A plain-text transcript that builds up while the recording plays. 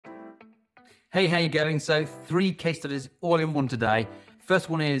Hey, how you going? So 3 case studies all in one today. First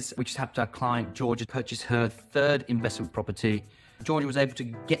one is we just helped our client Georgia purchase her 3rd investment property. Georgia was able to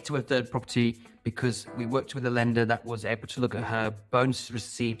get to her 3rd property because we worked with a lender that was able to look at her bonuses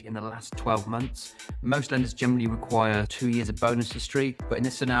received in the last 12 months. Most lenders generally require 2 years of bonus history, but in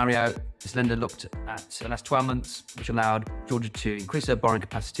this scenario, this lender looked at the last 12 months, which allowed Georgia to increase her borrowing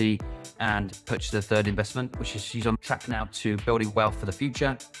capacity and purchase her 3rd investment, which is she's on track now to building wealth for the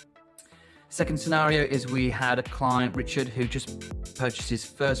future. Second scenario is we had a client, Richard, who just purchased his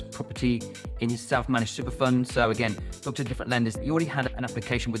 1st property in his self-managed super fund. So again, looked at different lenders. He already had an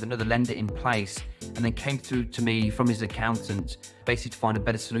application with another lender in place and then came through to me from his accountant, basically to find a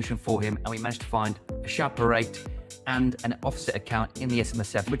better solution for him. And we managed to find a sharper rate and an offset account in the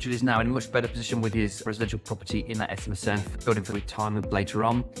SMSF. Richard is now in a much better position with his residential property in that SMSF, building for retirement later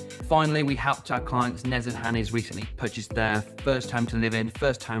on. Finally, we helped our clients, Nez and Hanies, recently purchased their 1st home to live in,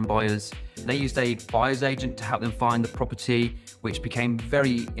 1st home buyers. They used a buyer's agent to help them find the property, which became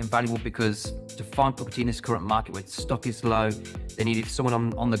very invaluable because to find property in this current market where stock is low, they needed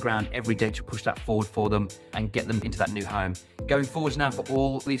someone on the ground every day to push that forward for them and get them into that new home. Going forwards now for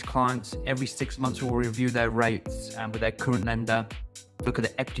all these clients, every 6 months we'll review their rates and with their current lender, look at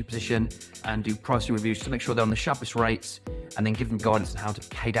the equity position and do pricing reviews to make sure they're on the sharpest rates, and then give them guidance on how to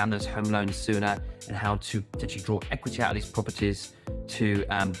pay down those home loans sooner and how to potentially draw equity out of these properties to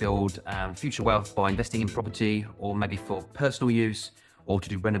build future wealth by investing in property, or maybe for personal use, or to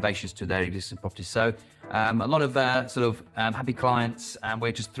do renovations to their existing properties. So a lot of happy clients, and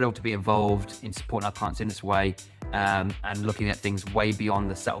we're just thrilled to be involved in supporting our clients in this way and looking at things way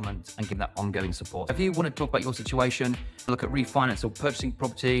beyond the settlement and giving that ongoing support. If you want to talk about your situation, look at refinance or purchasing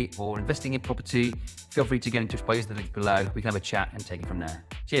property or investing in property, feel free to get in touch by using the link below. We can have a chat and take it from there.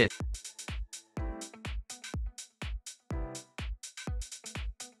 Cheers.